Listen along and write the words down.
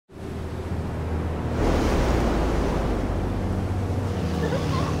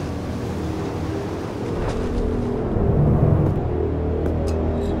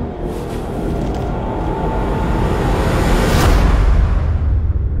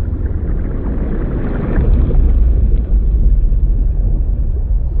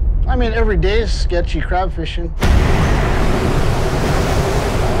mean, every day is sketchy crab fishing.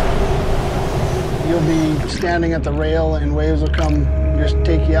 You'll be standing at the rail and waves will come, just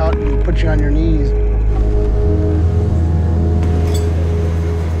take you out and put you on your knees.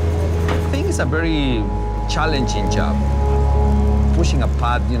 I think it's a very challenging job. Pushing a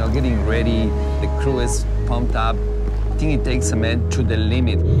pot, you know, getting ready, the crew is pumped up. I think it takes a man to the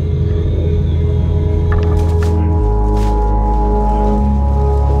limit.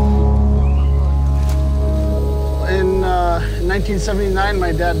 In 1979,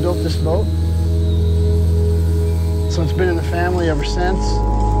 my dad built this boat. So it's been in the family ever since.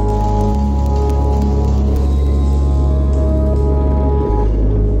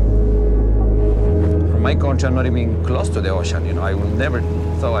 From my country, I'm not even close to the ocean, you know. I would never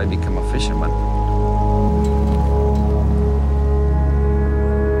thought I'd become a fisherman.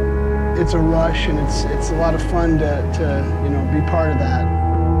 It's a rush, and it's a lot of fun to you know, be part of that.